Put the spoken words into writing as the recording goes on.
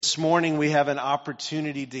This morning we have an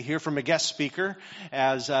opportunity to hear from a guest speaker.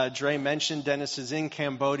 As Dre mentioned, Dennis is in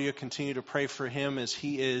Cambodia. Continue to pray for him as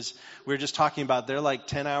he is. We were just talking about they're like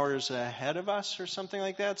 10 hours ahead of us or something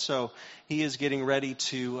like that. So he is getting ready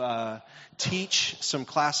to teach some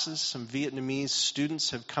classes. Some Vietnamese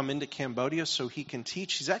students have come into Cambodia so he can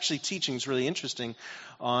teach. He's actually teaching, it's really interesting,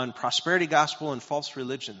 on prosperity gospel and false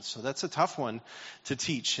religions. So that's a tough one to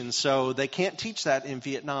teach. And so they can't teach that in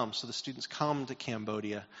Vietnam. So the students come to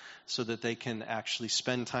Cambodia so that they can actually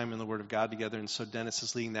spend time in the Word of God together. And so Dennis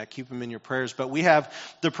is leading that. Keep him in your prayers. But we have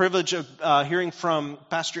the privilege of hearing from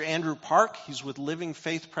Pastor Andrew Park. He's with Living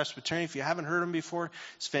Faith Presbyterian. If you haven't heard him before,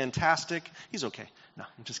 he's fantastic. He's okay. No,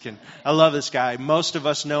 I'm just kidding. I love this guy. Most of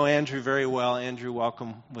us know Andrew very well. Andrew,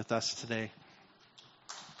 welcome with us today.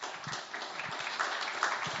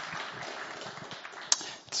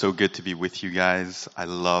 So good to be with you guys. I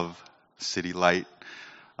love City Light.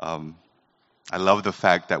 I love the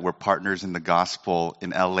fact that we're partners in the gospel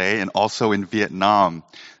in LA and also in Vietnam.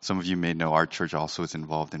 Some of you may know our church also is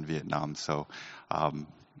involved in Vietnam. So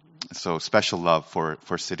special love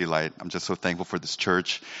for City Light. I'm just so thankful for this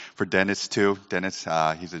church, for Dennis too. Dennis,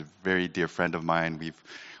 he's a very dear friend of mine.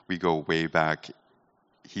 We go way back.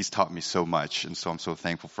 He's taught me so much, and so I'm so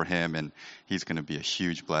thankful for him, and he's going to be a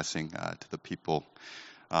huge blessing to the people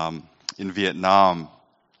in Vietnam.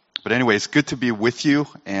 But anyway, it's good to be with you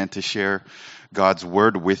and to share God's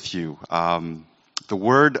word with you. The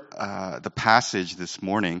passage this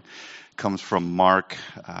morning comes from Mark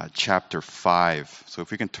chapter 5. So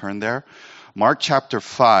if we can turn there. Mark chapter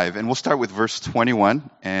 5, and we'll start with verse 21,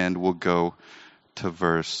 and we'll go to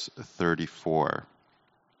verse 34.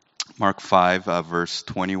 Mark 5, verse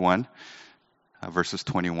 21, verses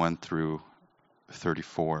 21 through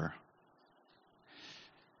 34.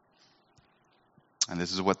 And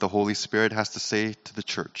this is what the Holy Spirit has to say to the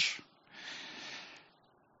church.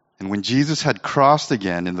 And when Jesus had crossed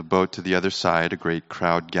again in the boat to the other side, a great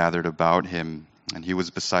crowd gathered about him, and he was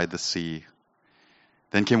beside the sea.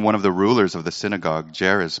 Then came one of the rulers of the synagogue,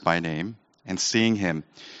 Jairus by name, and seeing him,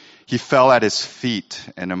 he fell at his feet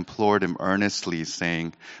and implored him earnestly,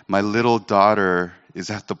 saying, "My little daughter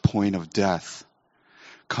is at the point of death.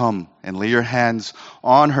 Come and lay your hands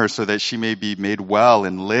on her so that she may be made well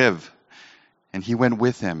and live." And he went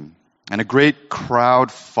with him, and a great crowd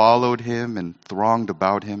followed him and thronged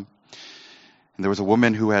about him. And there was a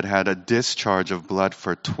woman who had had a discharge of blood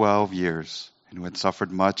for 12 years, and who had suffered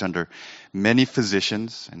much under many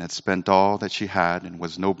physicians, and had spent all that she had, and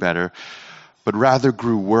was no better, but rather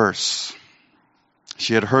grew worse.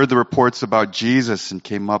 She had heard the reports about Jesus, and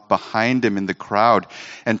came up behind him in the crowd,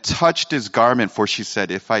 and touched his garment, for she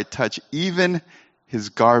said, "If I touch even his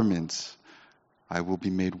garments, I will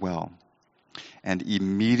be made well." And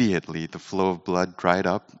immediately the flow of blood dried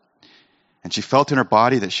up, and she felt in her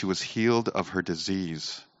body that she was healed of her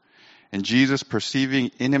disease. And Jesus, perceiving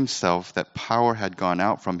in himself that power had gone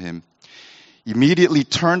out from him, immediately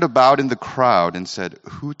turned about in the crowd and said,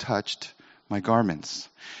 "Who touched my garments?"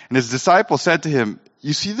 And his disciples said to him,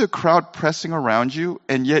 "You see the crowd pressing around you,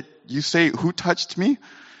 and yet you say, 'Who touched me?'"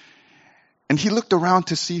 And he looked around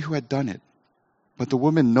to see who had done it. But the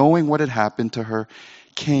woman, knowing what had happened to her,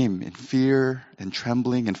 came in fear and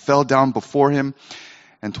trembling and fell down before him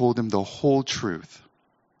and told him the whole truth.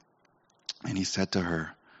 And he said to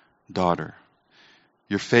her, "Daughter,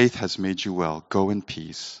 your faith has made you well. Go in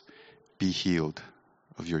peace. Be healed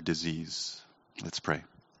of your disease." Let's pray.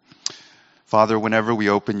 Father, whenever we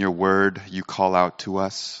open your word, you call out to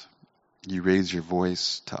us. You raise your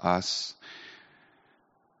voice to us.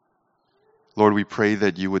 Lord, we pray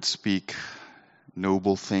that you would speak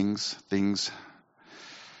noble things, things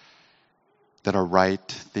that are right,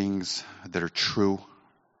 things that are true.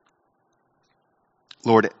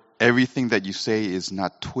 Lord, everything that you say is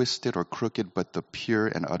not twisted or crooked, but the pure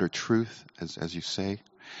and utter truth, as you say.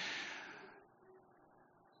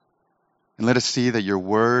 And let us see that your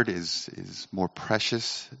word is more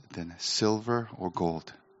precious than silver or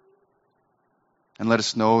gold. And let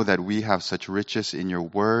us know that we have such riches in your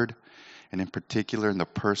word, and in particular in the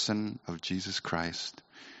person of Jesus Christ.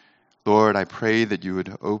 Lord, I pray that you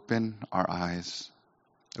would open our eyes,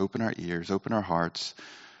 open our ears, open our hearts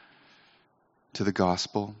to the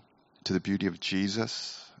gospel, to the beauty of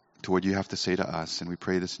Jesus, to what you have to say to us. And we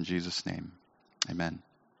pray this in Jesus' name. Amen.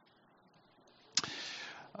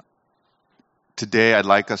 Today, I'd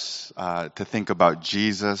like us to think about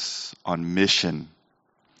Jesus on mission,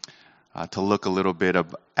 to look a little bit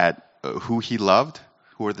at who he loved,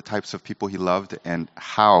 who are the types of people he loved, and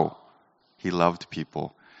how he loved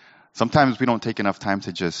people. Sometimes we don't take enough time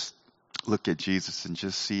to just look at Jesus and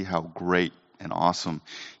just see how great and awesome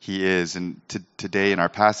he is. And today in our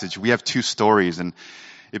passage, we have two stories, and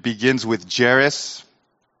it begins with Jairus,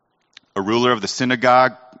 a ruler of the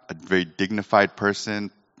synagogue, a very dignified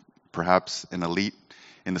person, perhaps an elite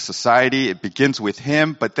in the society. It begins with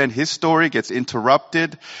him, but then his story gets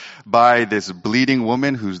interrupted by this bleeding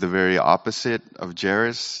woman who's the very opposite of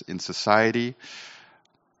Jairus in society.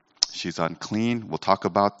 She's unclean. We'll talk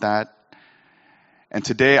about that. And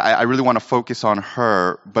today, I really want to focus on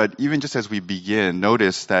her, but even just as we begin,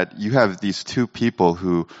 notice that you have these two people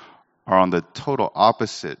who are on the total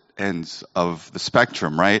opposite ends of the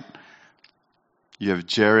spectrum, right? You have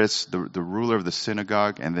Jairus, the ruler of the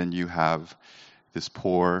synagogue, and then you have this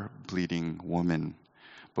poor, bleeding woman.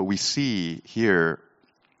 But we see here,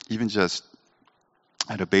 even just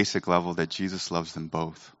at a basic level, that Jesus loves them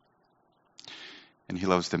both. And he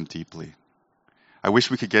loves them deeply. I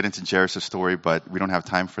wish we could get into Jairus' story, but we don't have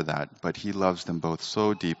time for that. But he loves them both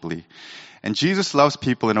so deeply. And Jesus loves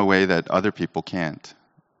people in a way that other people can't.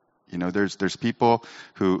 You know, there's people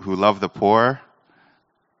who love the poor,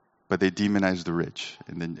 but they demonize the rich.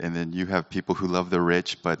 And then you have people who love the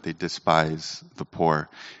rich, but they despise the poor.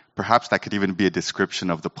 Perhaps that could even be a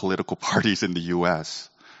description of the political parties in the U.S.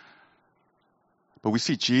 But we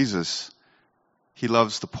see Jesus, he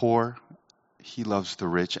loves the poor, he loves the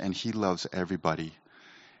rich, and he loves everybody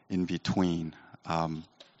in between.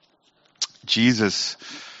 Jesus,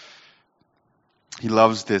 he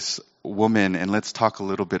loves this woman, and let's talk a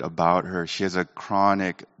little bit about her. She has a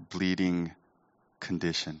chronic bleeding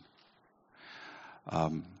condition.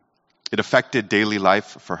 It affected daily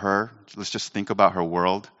life for her. Let's just think about her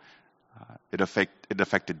world. It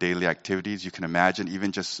affected daily activities. You can imagine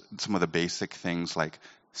even just some of the basic things like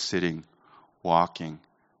sitting, walking,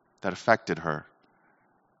 that affected her.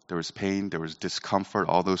 There was pain, there was discomfort,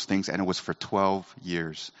 all those things, and it was for 12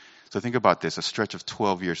 years. So think about this, a stretch of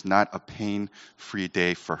 12 years, not a pain-free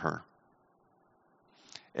day for her.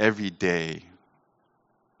 Every day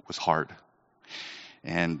was hard.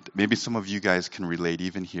 And maybe some of you guys can relate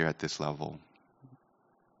even here at this level.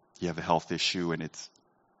 You have a health issue and it's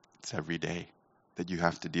every day that you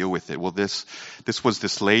have to deal with it. Well, this was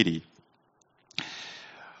this lady.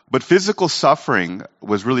 But physical suffering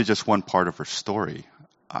was really just one part of her story.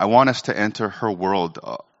 I want us to enter her world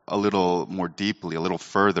a little more deeply, a little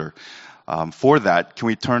further. For that, can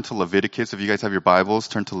we turn to Leviticus? If you guys have your Bibles,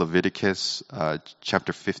 turn to Leviticus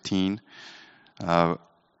chapter 15,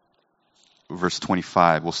 verse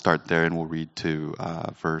 25. We'll start there and we'll read to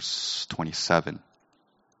verse 27.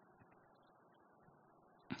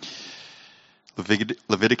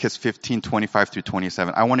 Leviticus 15, 25 through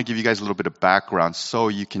 27. I want to give you guys a little bit of background so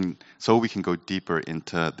we can go deeper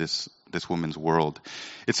into this woman's world.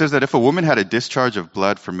 It says that if a woman had a discharge of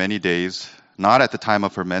blood for many days, not at the time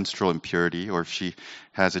of her menstrual impurity, or if she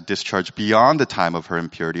has a discharge beyond the time of her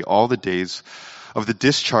impurity, all the days of the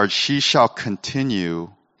discharge she shall continue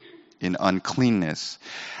in uncleanness.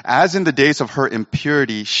 As in the days of her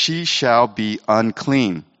impurity, she shall be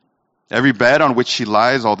unclean. Every bed on which she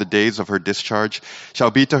lies all the days of her discharge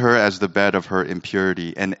shall be to her as the bed of her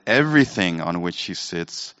impurity, and everything on which she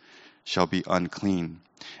sits shall be unclean,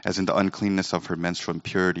 as in the uncleanness of her menstrual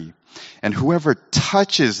impurity. And whoever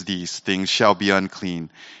touches these things shall be unclean,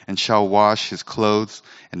 and shall wash his clothes,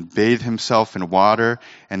 and bathe himself in water,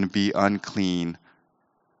 and be unclean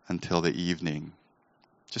until the evening.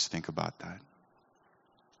 Just think about that.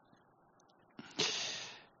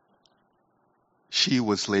 She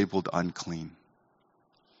was labeled unclean.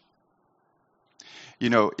 You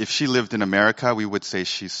know, if she lived in America, we would say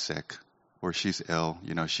she's sick or she's ill.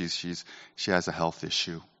 You know, she has a health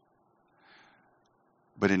issue.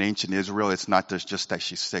 But in ancient Israel, it's not just that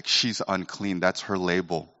she's sick. She's unclean. That's her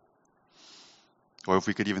label. Or if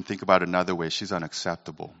we could even think about it another way, she's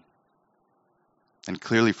unacceptable. And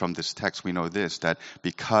clearly from this text, we know this, that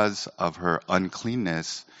because of her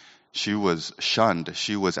uncleanness, she was shunned,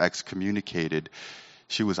 she was excommunicated,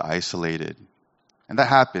 she was isolated. And that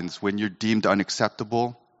happens when you're deemed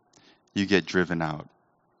unacceptable, you get driven out.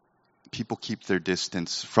 People keep their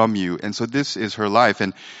distance from you. And so this is her life.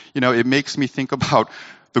 And, you know, it makes me think about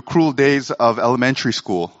the cruel days of elementary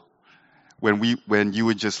school when you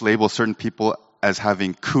would just label certain people as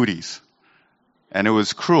having cooties. And it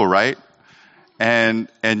was cruel, right? And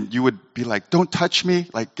you would be like, don't touch me,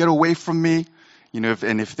 like get away from me. You know,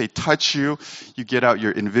 if they touch you, you get out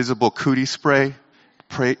your invisible cootie spray,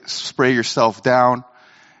 spray yourself down.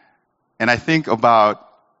 And I think about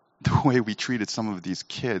the way we treated some of these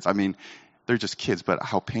kids. I mean, they're just kids, but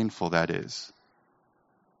how painful that is.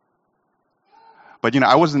 But, you know,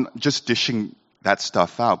 I wasn't just dishing that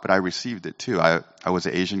stuff out, but I received it too. I was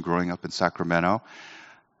an Asian growing up in Sacramento.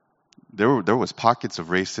 there was pockets of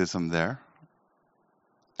racism there.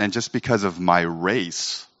 And just because of my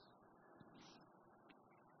race,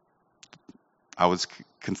 there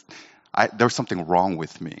was something wrong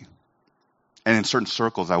with me. And in certain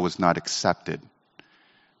circles, I was not accepted.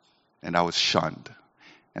 And I was shunned.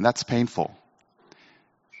 And that's painful.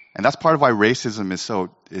 And that's part of why racism is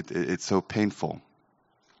it's so painful.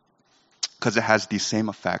 Because it has these same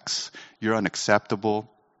effects. You're unacceptable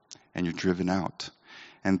and you're driven out.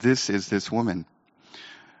 And this is this woman.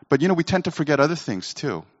 But we tend to forget other things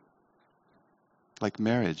too. Like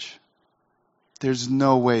marriage. There's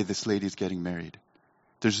no way this lady's getting married.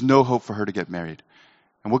 There's no hope for her to get married.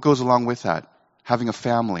 And what goes along with that? Having a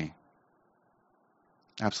family.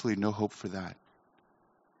 Absolutely no hope for that.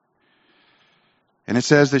 And it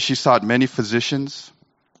says that she sought many physicians.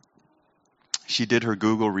 She did her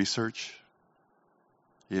Google research.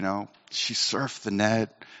 She surfed the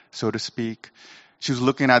net, so to speak. She was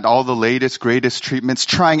looking at all the latest, greatest treatments,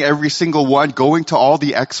 trying every single one, going to all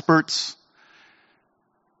the experts,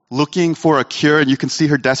 looking for a cure. And you can see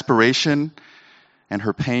her desperation and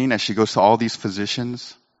her pain as she goes to all these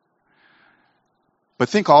physicians. But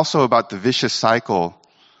think also about the vicious cycle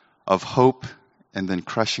of hope and then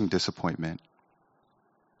crushing disappointment.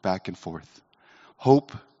 Back and forth.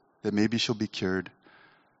 Hope that maybe she'll be cured,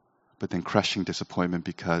 but then crushing disappointment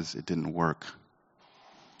because it didn't work.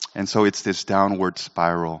 And so it's this downward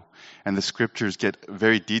spiral. And the scriptures get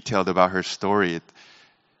very detailed about her story.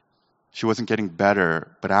 She wasn't getting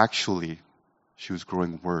better, but actually she was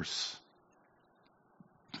growing worse.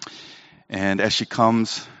 And as she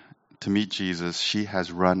comes to meet Jesus, she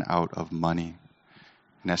has run out of money.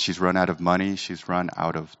 And as she's run out of money, she's run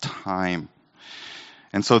out of time.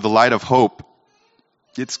 And so the light of hope,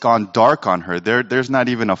 it's gone dark on her. There's not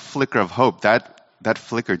even a flicker of hope. That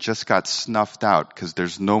flicker just got snuffed out because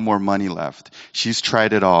there's no more money left. She's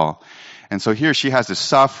tried it all. And so here she has this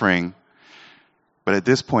suffering, but at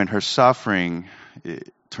this point her suffering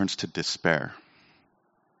turns to despair.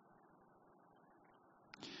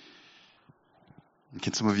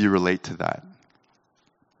 Can some of you relate to that?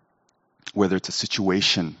 Whether it's a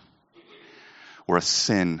situation or a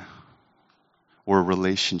sin or a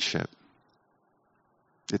relationship.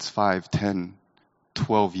 It's 5, 10,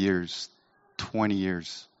 12 years, 20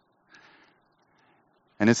 years.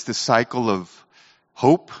 And it's this cycle of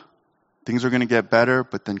hope. Things are going to get better,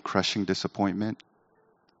 but then crushing disappointment.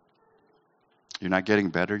 You're not getting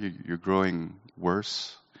better. You're growing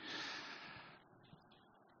worse.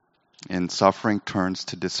 And suffering turns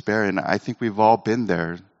to despair. And I think we've all been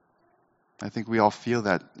there. I think we all feel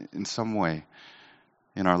that in some way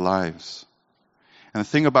in our lives. And the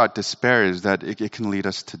thing about despair is that it can lead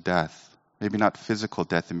us to death. Maybe not physical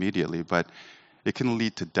death immediately, but it can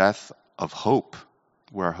lead to death of hope,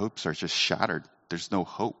 where our hopes are just shattered. There's no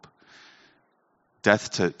hope.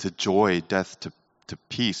 Death to joy, death to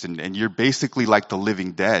peace. And you're basically like the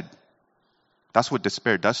living dead. That's what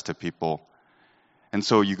despair does to people. And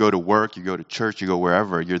so you go to work, you go to church, you go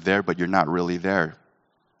wherever, you're there, but you're not really there.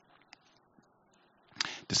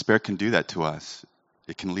 Despair can do that to us.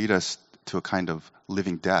 It can lead us to a kind of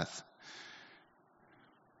living death.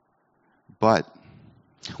 But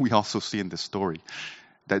we also see in this story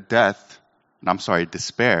that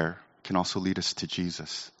despair can also lead us to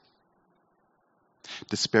Jesus.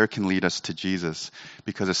 Despair can lead us to Jesus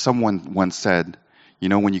because as someone once said,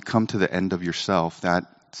 when you come to the end of yourself,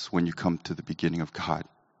 that's when you come to the beginning of God,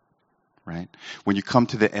 right? When you come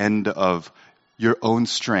to the end of your own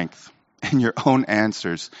strength and your own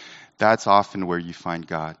answers, that's often where you find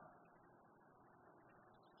God.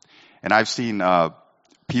 And I've seen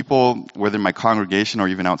people, whether in my congregation or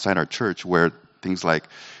even outside our church, where things like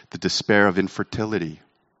the despair of infertility,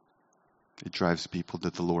 it drives people to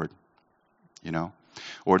the Lord,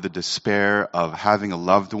 or the despair of having a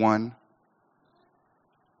loved one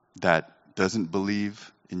that doesn't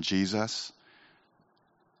believe in Jesus,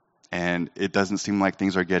 and it doesn't seem like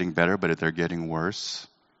things are getting better, but they're getting worse.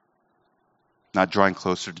 Not drawing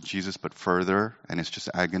closer to Jesus, but further, and it's just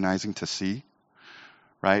agonizing to see.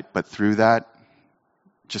 Right? But through that,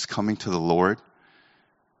 just coming to the Lord.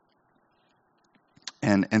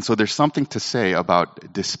 And so there's something to say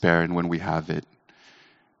about despair and when we have it.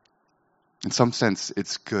 In some sense,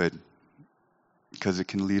 it's good because it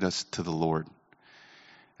can lead us to the Lord.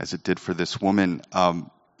 As it did for this woman,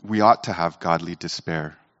 we ought to have godly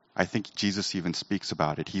despair. I think Jesus even speaks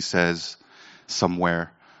about it. He says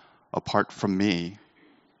somewhere, apart from me,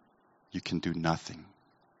 you can do nothing.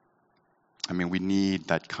 I mean, we need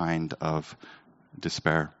that kind of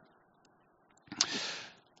despair.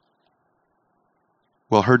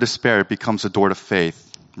 Well, her despair becomes a door to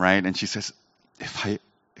faith, right? And she says,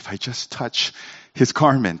 if if I just touch his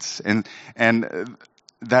garments. And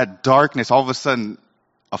that darkness, all of a sudden,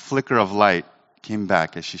 a flicker of light came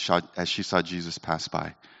back as she saw Jesus pass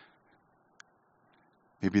by.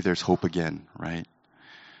 Maybe there's hope again, right?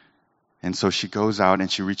 And so she goes out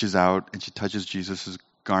and she reaches out and she touches Jesus'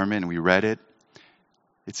 garment, and we read it.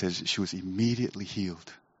 It says she was immediately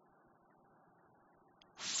healed.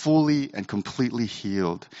 Fully and completely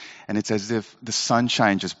healed. And it's as if the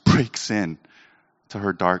sunshine just breaks in to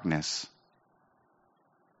her darkness.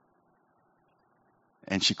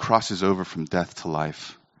 And she crosses over from death to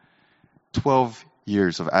life. 12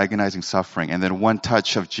 years of agonizing suffering, and then one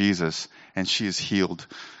touch of Jesus, and she is healed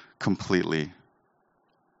completely.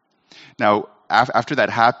 Now, after that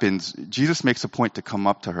happens, Jesus makes a point to come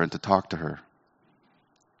up to her and to talk to her.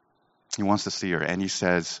 He wants to see her, and he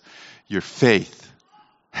says, "Your faith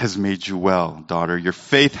has made you well, daughter. Your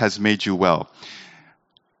faith has made you well."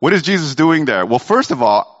 What is Jesus doing there? Well, first of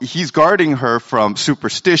all, he's guarding her from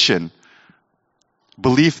superstition,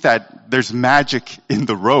 belief that there's magic in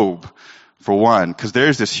the robe, for one, because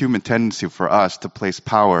there's this human tendency for us to place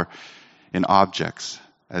power in objects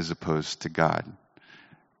as opposed to God.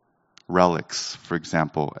 Relics, for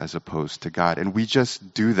example, as opposed to God. And we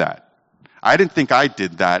just do that. I didn't think I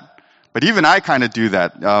did that, but even I kind of do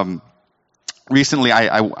that. Recently,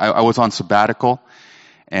 I was on sabbatical,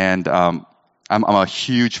 and I'm a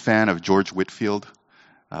huge fan of George Whitefield,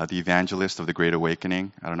 the evangelist of the Great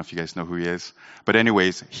Awakening. I don't know if you guys know who he is. But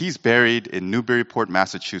anyways, he's buried in Newburyport,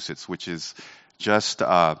 Massachusetts, which is just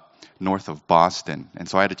north of Boston. And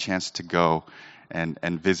so I had a chance to go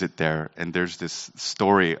and visit there. And there's this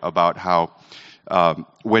story about how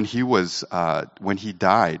when he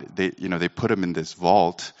died, they put him in this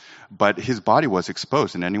vault, but his body was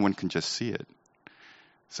exposed and anyone can just see it.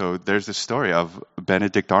 So there's this story of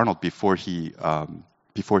Benedict Arnold before he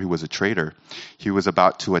was a traitor. He was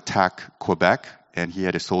about to attack Quebec, and he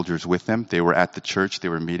had his soldiers with him. They were at the church. They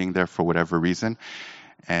were meeting there for whatever reason.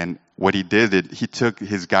 And what he did, he took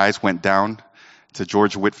his guys, went down to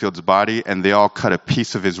George Whitefield's body, and they all cut a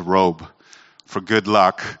piece of his robe for good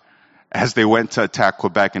luck as they went to attack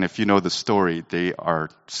Quebec. And if you know the story, they are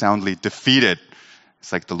soundly defeated.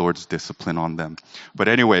 It's like the Lord's discipline on them. But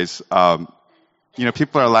anyways,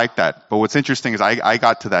 people are like that. But what's interesting is I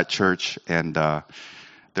got to that church, and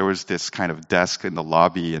there was this kind of desk in the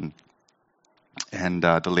lobby, and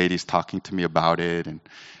the lady's talking to me about it, and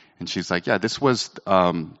she's like, "Yeah, this was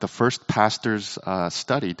the first pastor's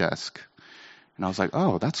study desk." And I was like,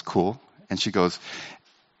 "Oh, that's cool." And she goes,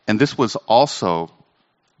 "And this was also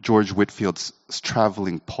George Whitefield's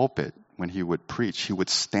traveling pulpit when he would preach. He would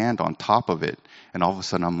stand on top of it." And all of a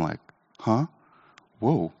sudden I'm like, "Huh?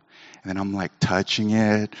 Whoa." And then I'm like touching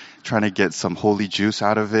it, trying to get some holy juice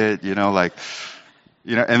out of it,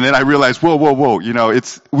 and then I realized, whoa,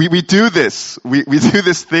 we do this. We do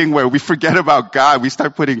this thing where we forget about God. We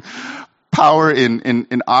start putting power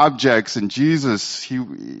in objects, and Jesus, he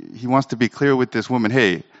wants to be clear with this woman,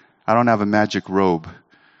 "Hey, I don't have a magic robe.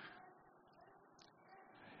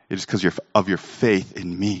 It is because of your faith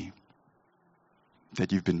in me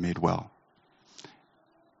that you've been made well.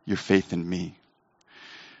 Your faith in me."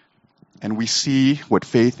 And we see what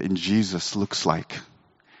faith in Jesus looks like.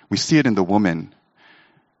 We see it in the woman.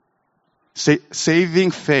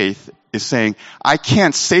 Saving faith is saying, I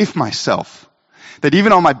can't save myself. That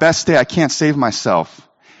even on my best day, I can't save myself.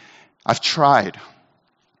 I've tried.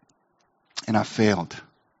 And I've failed.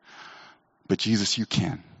 But Jesus, you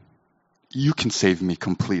can. You can save me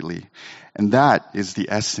completely. And that is the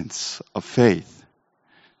essence of faith.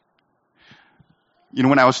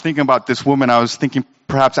 When I was thinking about this woman, I was thinking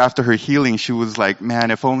perhaps after her healing, she was like,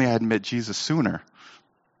 "Man, if only I had met Jesus sooner.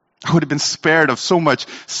 I would have been spared of so much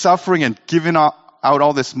suffering and given out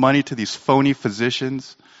all this money to these phony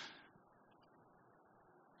physicians,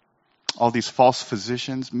 all these false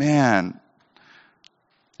physicians. Man."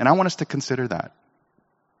 And I want us to consider that.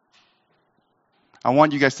 I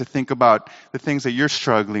want you guys to think about the things that you're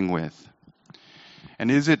struggling with.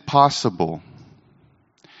 And is it possible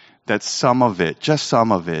that some of it, just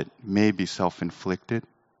some of it, may be self-inflicted?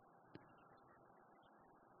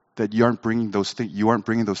 That you aren't bringing those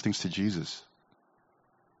things to Jesus.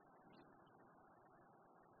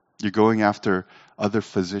 You're going after other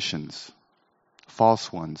physicians,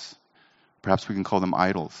 false ones. Perhaps we can call them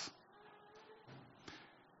idols.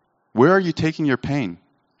 Where are you taking your pain?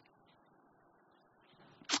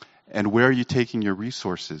 And where are you taking your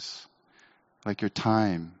resources? Like your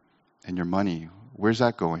time and your money. Where's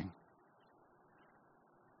that going?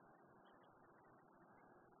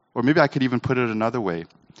 Or maybe I could even put it another way.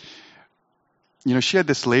 she had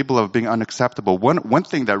this label of being unacceptable. One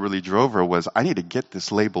thing that really drove her was, I need to get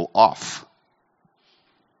this label off.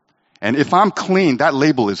 And if I'm clean, that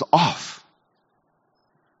label is off.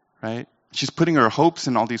 Right? She's putting her hopes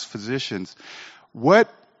in all these physicians. What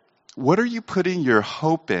are you putting your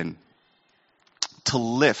hope in to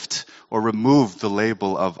lift or remove the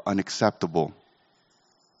label of unacceptable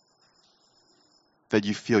that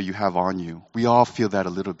you feel you have on you? We all feel that a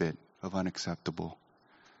little bit of unacceptable.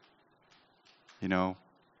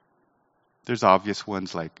 There's obvious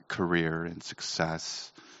ones like career and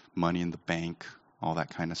success, money in the bank, all that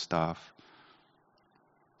kind of stuff.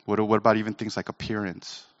 What about even things like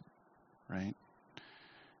appearance, right?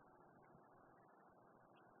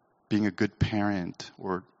 Being a good parent,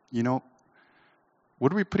 or,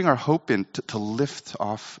 what are we putting our hope in to lift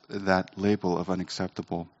off that label of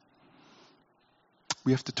unacceptable?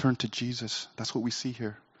 We have to turn to Jesus. That's what we see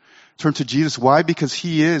here. Turn to Jesus. Why? Because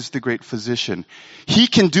he is the great physician. He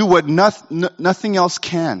can do what nothing else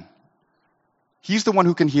can. He's the one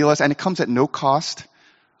who can heal us, and it comes at no cost,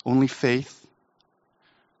 only faith.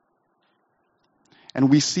 And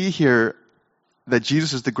we see here that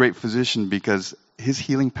Jesus is the great physician because his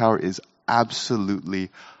healing power is absolutely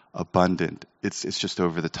abundant. It's just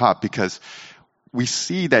over the top, because we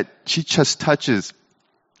see that she just touches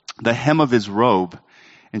the hem of his robe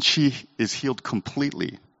and she is healed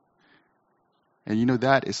completely. And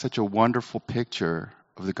that is such a wonderful picture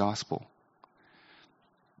of the gospel.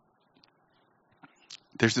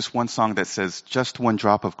 There's this one song that says, just one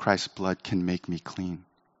drop of Christ's blood can make me clean.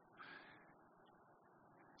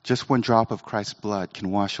 Just one drop of Christ's blood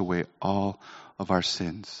can wash away all of our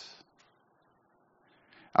sins.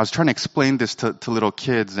 I was trying to explain this to little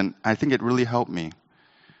kids, and I think it really helped me.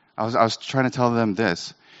 I was trying to tell them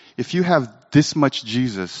this. If you have this much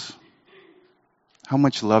Jesus, how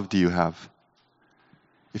much love do you have?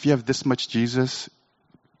 If you have this much Jesus,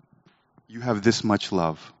 you have this much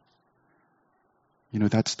love.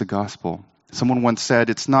 That's the gospel. Someone once said,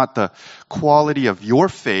 it's not the quality of your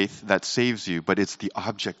faith that saves you, but it's the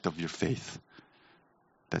object of your faith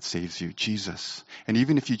that saves you, Jesus. And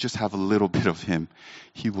even if you just have a little bit of him,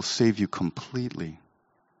 he will save you completely.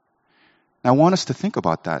 Now, I want us to think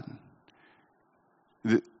about that.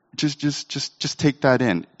 Just take that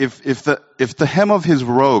in. If the hem of his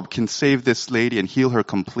robe can save this lady and heal her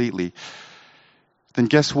completely, then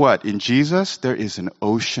guess what? In Jesus, there is an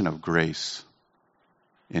ocean of grace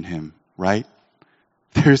in him, right?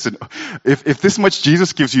 If this much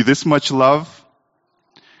Jesus gives you this much love,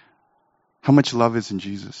 how much love is in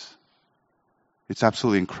Jesus? It's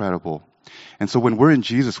absolutely incredible. And so when we're in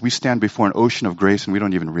Jesus, we stand before an ocean of grace and we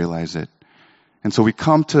don't even realize it. And so we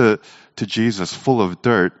come to Jesus full of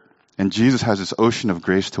dirt, and Jesus has this ocean of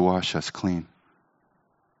grace to wash us clean.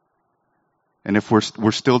 And if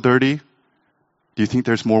we're still dirty, do you think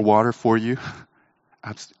there's more water for you?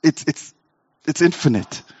 It's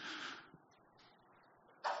infinite.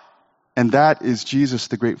 And that is Jesus,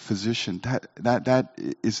 the great physician. That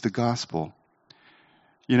is the gospel.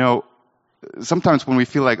 Sometimes when we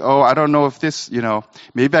feel like, I don't know if this,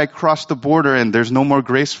 maybe I crossed the border and there's no more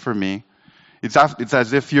grace for me. It's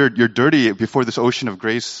as if you're dirty before this ocean of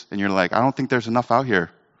grace, and you're like, I don't think there's enough out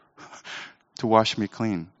here to wash me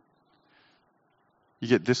clean. You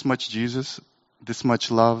get this much Jesus, this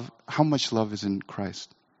much love. How much love is in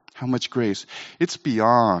Christ? How much grace? It's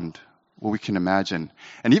beyond what we can imagine.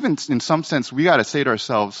 And even in some sense, we got to say to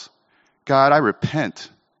ourselves, God, I repent.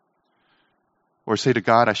 Or say to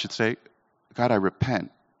God, I should say, God, I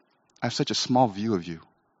repent. I have such a small view of you.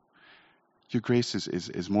 Your grace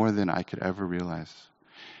is more than I could ever realize.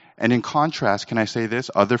 And in contrast, can I say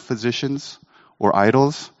this? Other physicians or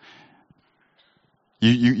idols,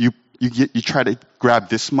 you try to grab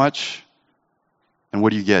this much, and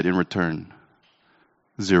what do you get in return?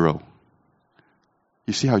 0.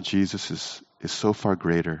 You see how Jesus is so far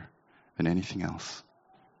greater than anything else.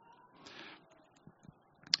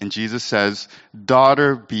 And Jesus says,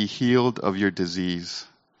 daughter, be healed of your disease.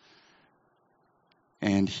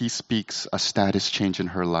 And he speaks a status change in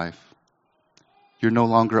her life. You're no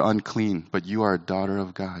longer unclean, but you are a daughter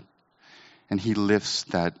of God. And he lifts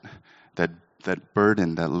that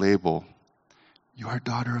burden, that label. You are a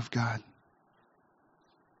daughter of God.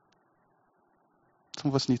 Some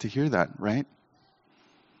of us need to hear that, right?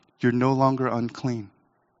 You're no longer unclean,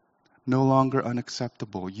 no longer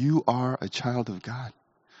unacceptable. You are a child of God.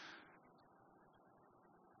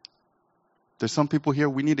 There's some people here,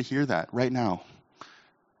 we need to hear that right now.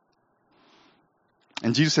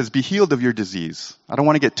 And Jesus says, be healed of your disease. I don't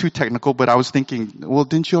want to get too technical, but I was thinking, well,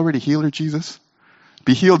 didn't you already heal her, Jesus?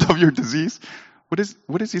 Be healed of your disease? What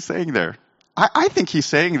is he saying there? I think he's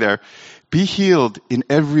saying there, be healed in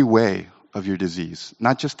every way of your disease,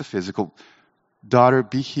 not just the physical. Daughter,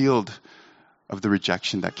 be healed of the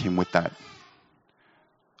rejection that came with that.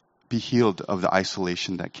 Be healed of the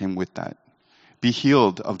isolation that came with that. Be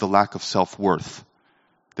healed of the lack of self-worth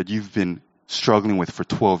that you've been struggling with for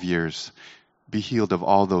 12 years. Be healed of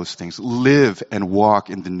all those things. Live and walk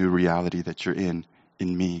in the new reality that you're in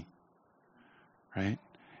me. Right?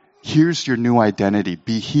 Here's your new identity.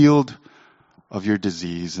 Be healed of your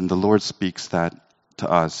disease. And the Lord speaks that to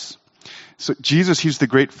us. So Jesus, he's the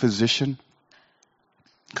great physician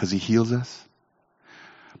because he heals us.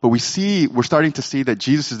 But we're starting to see that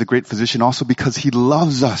Jesus is the great physician also because he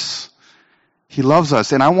loves us. He loves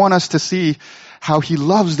us. And I want us to see how he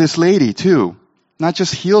loves this lady too. Not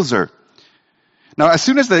just heals her. Now, as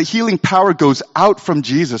soon as the healing power goes out from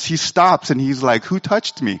Jesus, he stops and he's like, who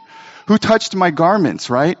touched me? Who touched my garments,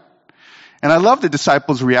 right? And I love the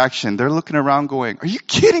disciples' reaction. They're looking around going, are you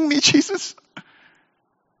kidding me, Jesus?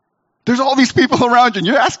 There's all these people around you and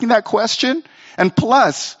you're asking that question? And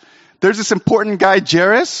plus, there's this important guy,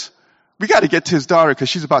 Jairus. We got to get to his daughter because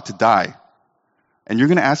she's about to die. And you're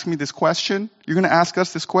going to ask me this question? You're going to ask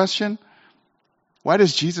us this question? Why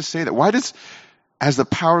does Jesus say that? Why does, as the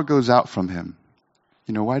power goes out from him,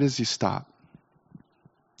 why does he stop?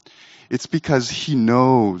 It's because he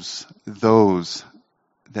knows those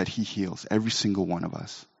that he heals, every single one of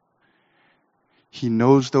us. He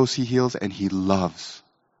knows those he heals and he loves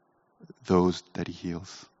those that he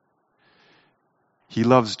heals. He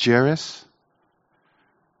loves Jairus,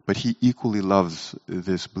 but he equally loves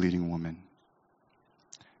this bleeding woman.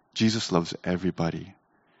 Jesus loves everybody,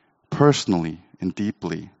 personally and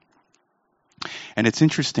deeply. And it's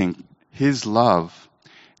interesting, his love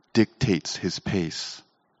dictates his pace.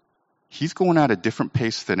 He's going at a different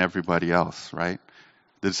pace than everybody else, right?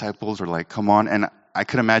 The disciples are like, come on. And I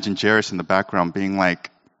could imagine Jairus in the background being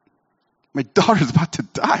like, my daughter's about to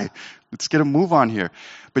die. Let's get a move on here.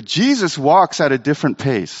 But Jesus walks at a different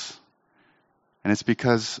pace. And it's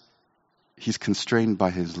because he's constrained by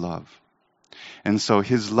his love. And so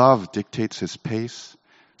his love dictates his pace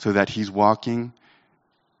so that he's walking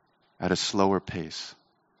at a slower pace.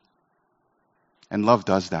 And love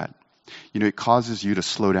does that. It causes you to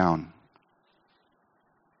slow down.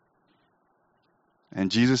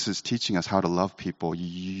 And Jesus is teaching us how to love people.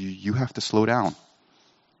 You have to slow down.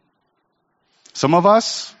 Some of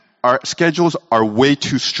us, our schedules are way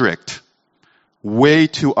too strict, way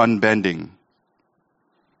too unbending.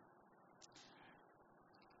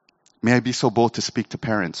 May I be so bold to speak to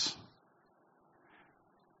parents?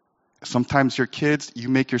 Sometimes your kids, you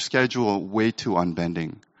make your schedule way too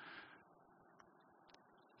unbending.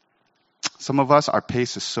 Some of us, our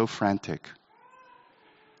pace is so frantic.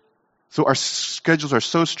 So our schedules are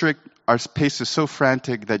so strict, our pace is so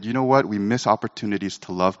frantic that we miss opportunities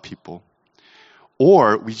to love people.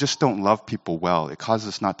 Or we just don't love people well. It causes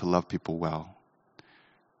us not to love people well.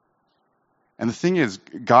 And the thing is,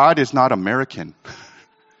 God is not American.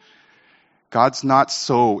 God's not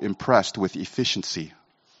so impressed with efficiency.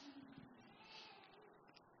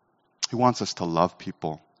 He wants us to love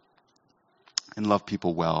people and love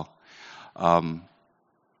people well.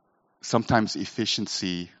 Sometimes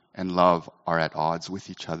efficiency and love are at odds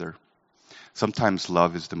with each other. Sometimes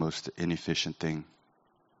love is the most inefficient thing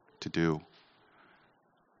to do.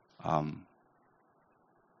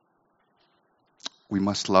 We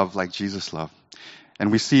must love like Jesus loved.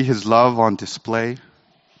 And we see his love on display.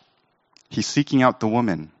 He's seeking out the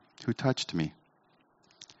woman who touched me.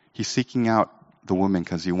 He's seeking out the woman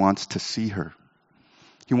because he wants to see her.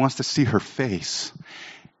 He wants to see her face.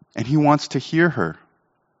 And he wants to hear her.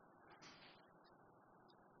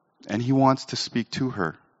 And he wants to speak to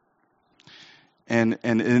her. And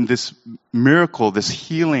in this miracle, this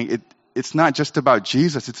healing, it's not just about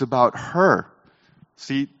Jesus, it's about her.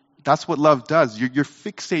 See, that's what love does. You're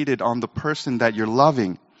fixated on the person that you're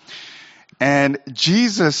loving. And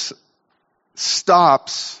Jesus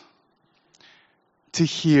stops to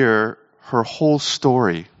hear her whole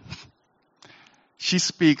story. She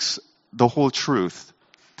speaks the whole truth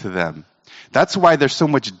to them. That's why there's so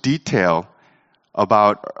much detail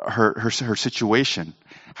about her situation.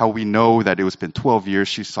 How we know that it was been 12 years.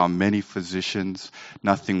 She saw many physicians.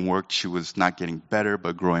 Nothing worked. She was not getting better,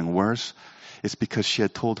 but growing worse. It's because she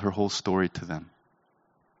had told her whole story to them.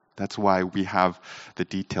 That's why we have the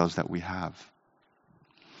details that we have.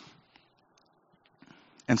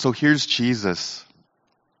 And so here's Jesus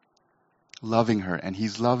loving her, and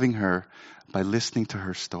he's loving her by listening to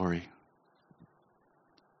her story.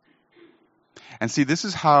 And see, this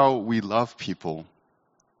is how we love people.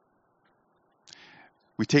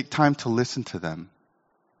 We take time to listen to them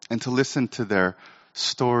and to listen to their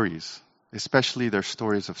stories, especially their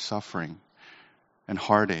stories of suffering and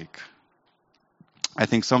heartache. I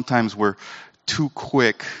think sometimes we're too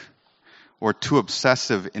quick or too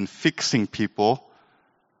obsessive in fixing people,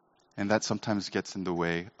 and that sometimes gets in the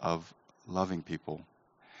way of loving people.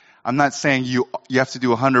 I'm not saying you have to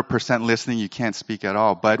do 100% listening, you can't speak at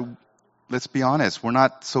all, but let's be honest, we're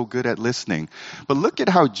not so good at listening. But look at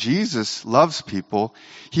how Jesus loves people.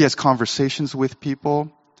 He has conversations with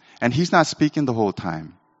people, and he's not speaking the whole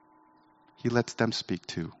time. He lets them speak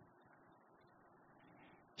too.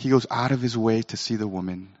 He goes out of his way to see the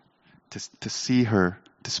woman, to see her,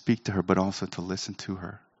 to speak to her, but also to listen to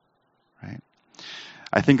her, right?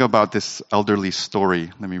 I think about this elderly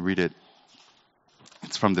story. Let me read it.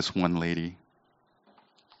 It's from this one lady.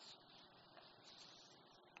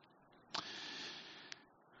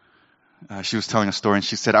 She was telling a story, and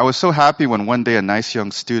she said, "I was so happy when one day a nice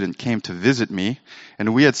young student came to visit me,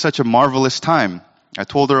 and we had such a marvelous time. I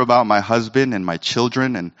told her about my husband and my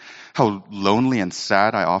children and how lonely and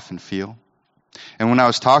sad I often feel. And when I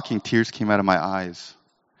was talking, tears came out of my eyes.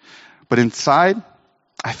 But inside,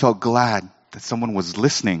 I felt glad that someone was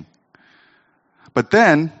listening. But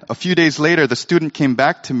then, a few days later, the student came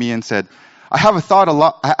back to me and said, I've thought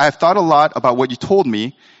a lot about what you told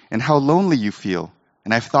me and how lonely you feel.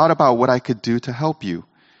 And I've thought about what I could do to help you.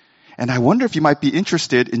 And I wonder if you might be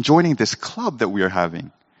interested in joining this club that we are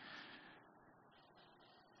having."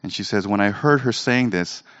 And she says, "When I heard her saying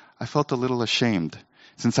this, I felt a little ashamed,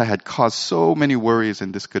 since I had caused so many worries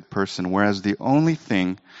in this good person, whereas the only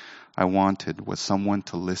thing I wanted was someone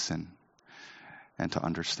to listen and to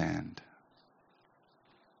understand."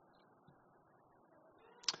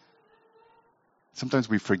 Sometimes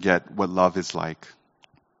we forget what love is like.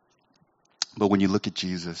 But when you look at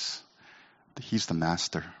Jesus, he's the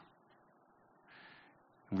master.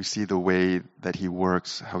 And we see the way that he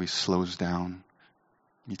works, how he slows down,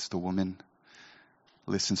 meets the woman,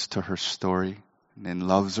 listens to her story, and then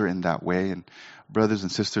loves her in that way. And brothers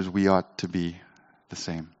and sisters, we ought to be the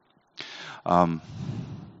same.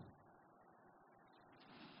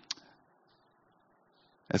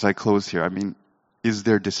 As I close here, is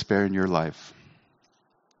there despair in your life?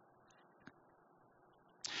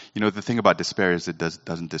 You know, the thing about despair is it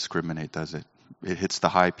doesn't discriminate, does it? It hits the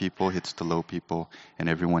high people, hits the low people, and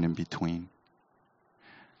everyone in between.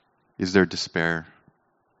 Is there despair?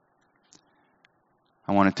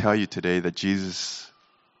 I want to tell you today that Jesus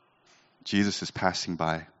is passing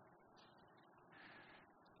by.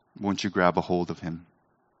 Won't you grab a hold of him?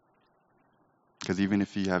 Because even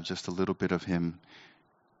if you have just a little bit of him,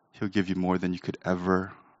 he'll give you more than you could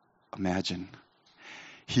ever imagine.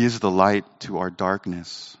 He is the light to our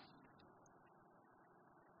darkness.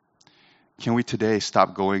 Can we today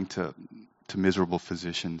stop going to miserable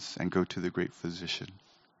physicians and go to the great physician?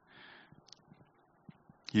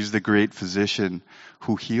 He's the great physician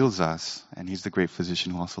who heals us, and he's the great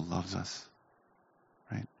physician who also loves us,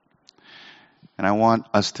 right? And I want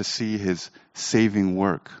us to see his saving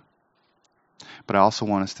work, but I also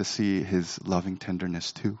want us to see his loving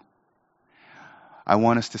tenderness too. I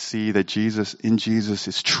want us to see that in Jesus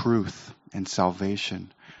is truth and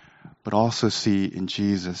salvation, but also see in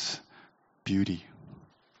Jesus beauty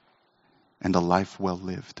and a life well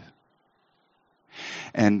lived.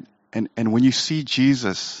 And when you see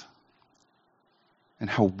Jesus and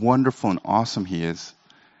how wonderful and awesome he is,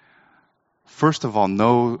 first of all,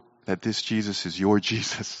 know that this Jesus is your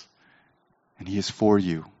Jesus, and he is for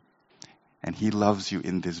you, and he loves you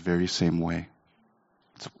in this very same way.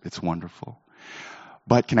 It's wonderful.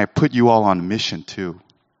 But can I put you all on mission too?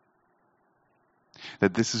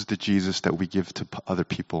 That this is the Jesus that we give to other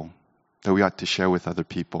people, that we ought to share with other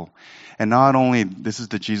people. And not only this is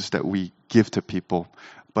the Jesus that we give to people,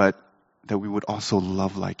 but that we would also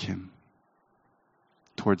love like him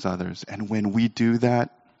towards others. And when we do that,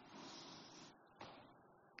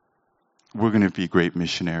 we're going to be great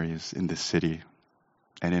missionaries in this city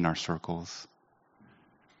and in our circles.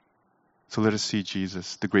 So let us see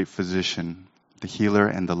Jesus, the great physician, the healer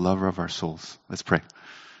and the lover of our souls. Let's pray.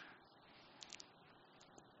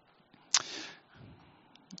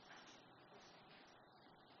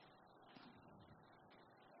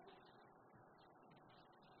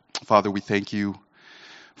 Father, we thank you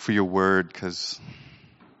for your word, because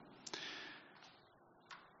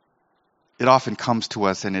it often comes to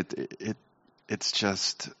us and it's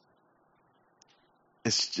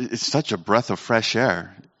such a breath of fresh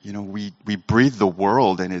air. You know, we breathe the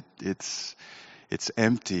world and it's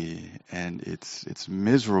empty and it's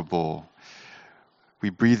miserable.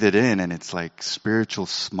 We breathe it in and it's like spiritual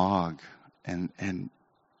smog. And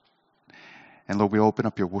Lord, we open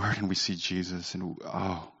up your word and we see Jesus, and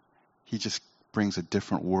He just brings a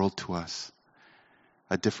different world to us,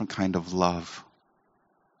 a different kind of love,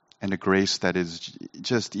 and a grace that is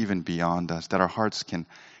just even beyond us, that our hearts can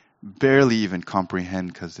barely even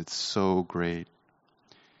comprehend because it's so great.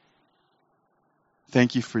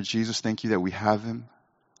 Thank you for Jesus. Thank you that we have him.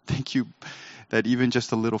 Thank you that even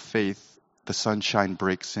just a little faith, the sunshine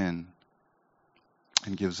breaks in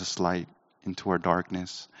and gives us light into our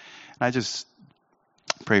darkness. And I just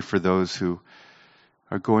pray for those who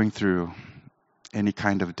are going through any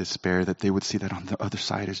kind of despair, that they would see that on the other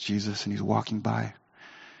side is Jesus and he's walking by.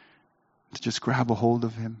 To just grab a hold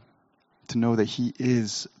of him, to know that he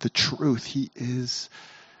is the truth. He is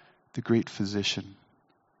the great physician.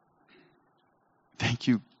 Thank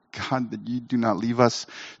you, God, that you do not leave us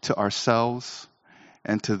to ourselves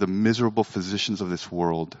and to the miserable physicians of this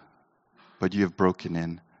world, but you have broken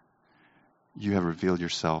in. You have revealed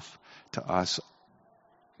yourself to us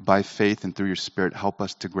by faith, and through your Spirit, help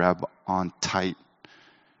us to grab on tight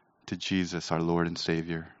to Jesus, our Lord and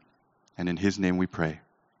Savior. And in his name we pray.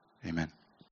 Amen.